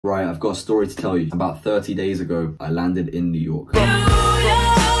Right, I've got a story to tell you. About 30 days ago, I landed in New York.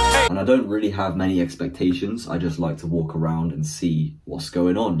 And I don't really have many expectations. I just like to walk around and see what's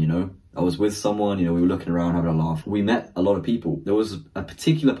going on, you know? I was with someone, you know, we were looking around, having a laugh. We met a lot of people. There was a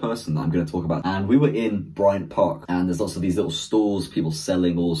particular person that I'm going to talk about. And we were in Bryant Park. And there's lots of these little stalls, people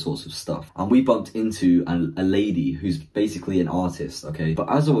selling all sorts of stuff. And we bumped into a lady who's basically an artist, okay? But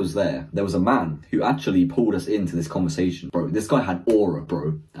as I was there was a man who actually pulled us into this conversation. Bro, this guy had aura,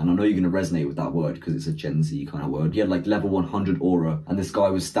 bro. And I know you're going to resonate with that word because it's a Gen Z kind of word. He had like level 100 aura. And this guy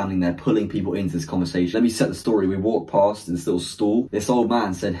was standing there pulling people into this conversation. Let me set the story. We walked past this little stall. This old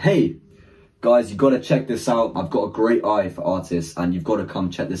man said, "Hey, guys, you gotta check this out. I've got a great eye for artists and you've got to come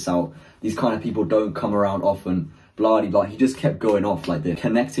check this out. These kind of people don't come around often, blah, blah." He just kept going off like this,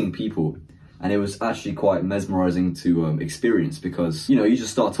 connecting people. And it was actually quite mesmerizing to experience because, you know, you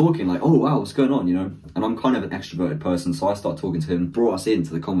just start talking like, "Oh, wow, what's going on?" You know? And I'm kind of an extroverted person, so I start talking to him, brought us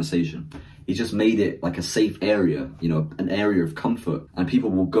into the conversation. He just made it like a safe area, you know, an area of comfort. And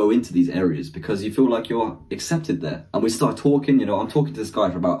people will go into these areas because you feel like you're accepted there. And we start talking, you know, I'm talking to this guy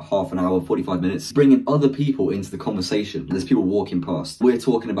for about half an hour, 45 minutes, bringing other people into the conversation. There's people walking past. We're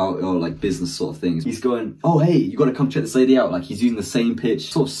talking about, like business sort of things. He's going, "Oh, hey, you got to come check this lady out." Like he's using the same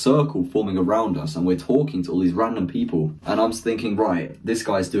pitch, sort of circle forming around us. And we're talking to all these random people. And I'm thinking, right, this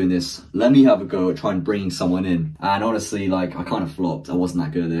guy's doing this. Let me have a go at trying bringing someone in. And honestly, like I kind of flopped. I wasn't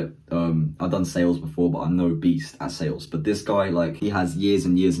that good at it. I've done sales before, but I'm no beast at sales. But this guy, like, he has years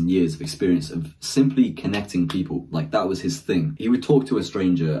and years and years of experience of simply connecting people. Like, that was his thing. He would talk to a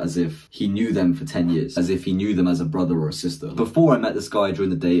stranger as if he knew them for 10 years, as if he knew them as a brother or a sister. Before I met this guy during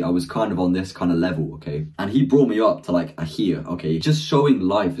the day, I was kind of on this kind of level, okay? And he brought me up to like a here, okay? Just showing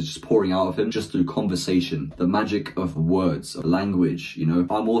life is just pouring out of him, just through conversation, the magic of words, of language, you know?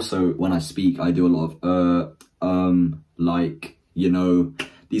 I'm also, when I speak, I do a lot of, like, you know,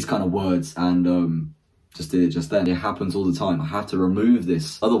 these kind of words, and just did it just then. It happens all the time. I have to remove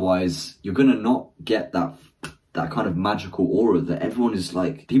this, otherwise you're gonna not get that kind of magical aura that everyone is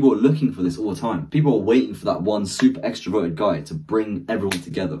like. People are looking for this all the time. People are waiting for that one super extroverted guy to bring everyone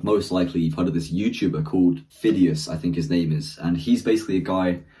together. Most likely you've heard of this YouTuber called Phidias, I think his name is, and he's basically a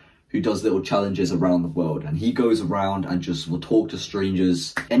guy who does little challenges around the world, and he goes around and just will talk to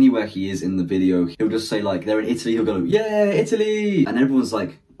strangers anywhere he is in the video. He'll just say like, they're in Italy, he'll go, "Yeah, Italy!" And everyone's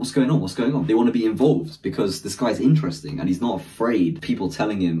like, "What's going on? What's going on?" They want to be involved because this guy's interesting and he's not afraid people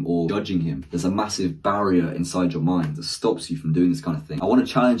telling him or judging him. There's a massive barrier inside your mind that stops you from doing this kind of thing. I want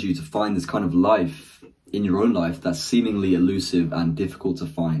to challenge you to find this kind of life in your own life that's seemingly elusive and difficult to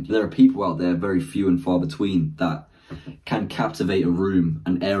find. There are people out there, very few and far between, that can captivate a room,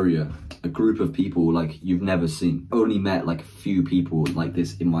 an area, a group of people like you've never seen. Only met like a few people like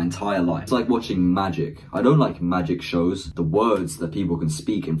this in my entire life. It's like watching magic. I don't like magic shows. The words that people can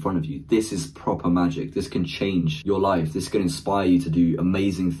speak in front of you, this is proper magic. This can change your life. This can inspire you to do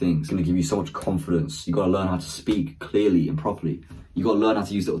amazing things. It's going to give you so much confidence. You got to learn how to speak clearly and properly. You got to learn how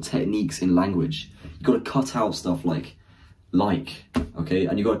to use little techniques in language. You got to cut out stuff like, okay?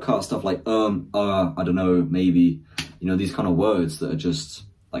 And you got to cut stuff like, I don't know, maybe, you know, these kind of words that are just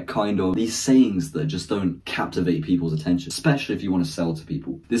like kind of these sayings that just don't captivate people's attention, especially if you want to sell to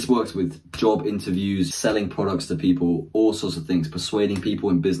people. This works with job interviews, selling products to people, all sorts of things, persuading people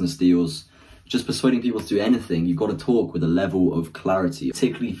in business deals, just persuading people to do anything. You've got to talk with a level of clarity,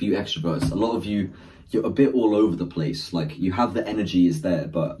 particularly for you extroverts. A lot of you, you're a bit all over the place. Like, you have the energy is there,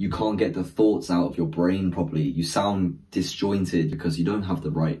 but you can't get the thoughts out of your brain properly. You sound disjointed because you don't have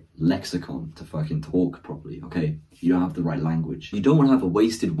the right lexicon to fucking talk properly, okay? You don't have the right language. You don't want to have a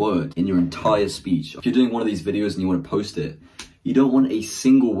wasted word in your entire speech. If you're doing one of these videos and you want to post it, you don't want a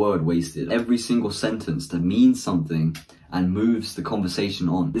single word wasted. Every single sentence that means something and moves the conversation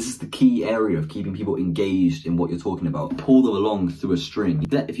on. This is the key area of keeping people engaged in what you're talking about. Pull them along through a string.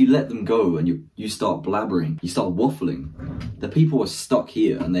 If you let them go and you start blabbering, you start waffling, the people are stuck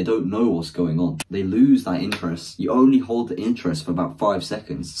here and they don't know what's going on. They lose that interest. You only hold the interest for about 5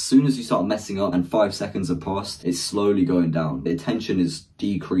 seconds. As soon as you start messing up and 5 seconds have passed, it's slowly going down. The attention is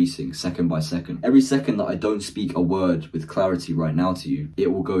decreasing second by second. Every second that I don't speak a word with clarity right now to you,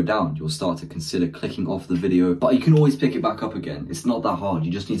 it will go down. You'll start to consider clicking off the video, but you can always pick it back up again. It's not that hard.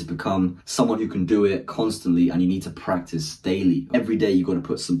 You just need to become someone who can do it constantly, and you need to practice daily. Every day you've got to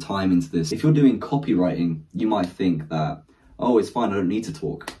put some time into this. If you're doing copywriting, you might think that, oh, it's fine, I don't need to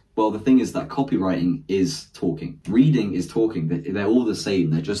talk. Well, the thing is that copywriting is talking. Reading is talking. They're all the same.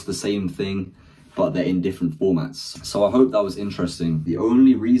 They're just the same thing but they're in different formats. So I hope that was interesting. The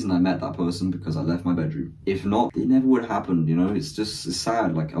only reason I met that person because I left my bedroom. If not, it never would have happened, you know? It's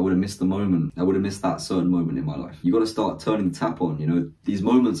sad. Like, I would have missed the moment. I would have missed that certain moment in my life. You got to start turning the tap on, you know? These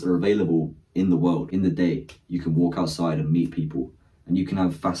moments are available in the world, in the day. You can walk outside and meet people, and you can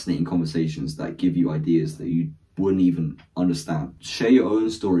have fascinating conversations that give you ideas that you wouldn't even understand. Share your own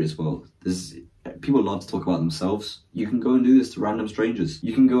story as well. People love to talk about themselves. You can go and do this to random strangers.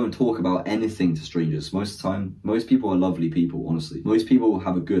 You can go and talk about anything to strangers. Most of the time, most people are lovely people, honestly. Most people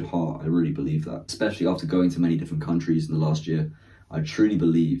have a good heart. I really believe that. Especially after going to many different countries in the last year. I truly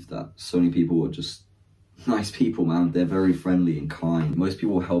believe that so many people are just nice people, man. They're very friendly and kind. Most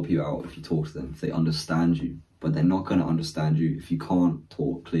people will help you out if you talk to them, if they understand you. But they're not going to understand you if you can't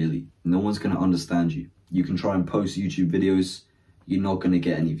talk clearly. No one's going to understand you. You can try and post YouTube videos. You're not going to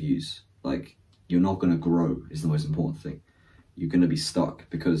get any views. Like, you're not going to grow is the most important thing. You're going to be stuck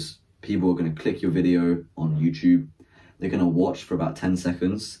because people are going to click your video on YouTube. They're going to watch for about 10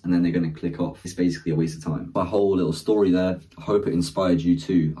 seconds and then they're going to click off. It's basically a waste of time. My whole little story there, I hope it inspired you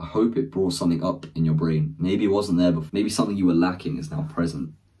too. I hope it brought something up in your brain. Maybe it wasn't there before. Maybe something you were lacking is now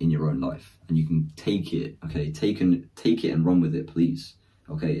present in your own life and you can take it, okay? Take it and run with it, please.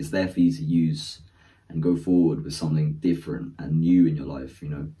 Okay, it's there for you to use and go forward with something different and new in your life, you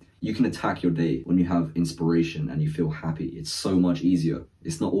know? You can attack your day when you have inspiration and you feel happy. It's so much easier.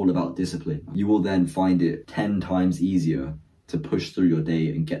 It's not all about discipline. You will then find it 10 times easier to push through your day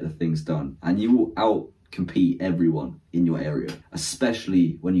and get the things done. And you will out-compete everyone in your area,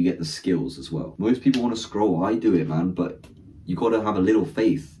 especially when you get the skills as well. Most people want to scroll. I do it, man, but you got to have a little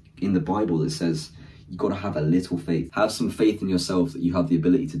faith. In the Bible, it says, you got to have a little faith. Have some faith in yourself that you have the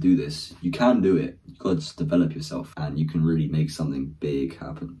ability to do this. You can do it. You've got to just develop yourself and you can really make something big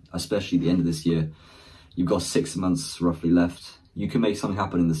happen. Especially at the end of this year. You've got 6 months roughly left. You can make something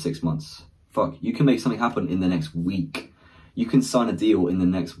happen in the 6 months. Fuck, you can make something happen in the next week. You can sign a deal in the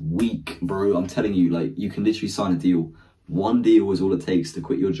next week, bro. I'm telling you, like, you can literally sign a deal. One deal is all it takes to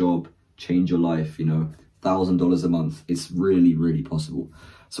quit your job, change your life, you know, $1,000 a month. It's really, really possible.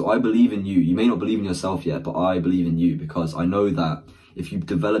 So I believe in you. You may not believe in yourself yet, but I believe in you because I know that if you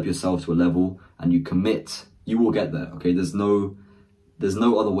develop yourself to a level and you commit, you will get there, okay? There's no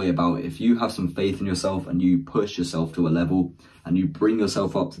other way about it. If you have some faith in yourself and you push yourself to a level and you bring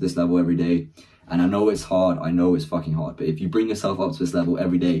yourself up to this level every day, and I know it's hard, I know it's fucking hard, but if you bring yourself up to this level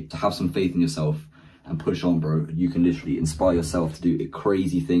every day to have some faith in yourself and push on, bro, you can literally inspire yourself to do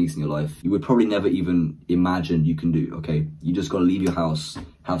crazy things in your life you would probably never even imagine you can do, okay? You just gotta leave your house,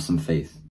 have some faith.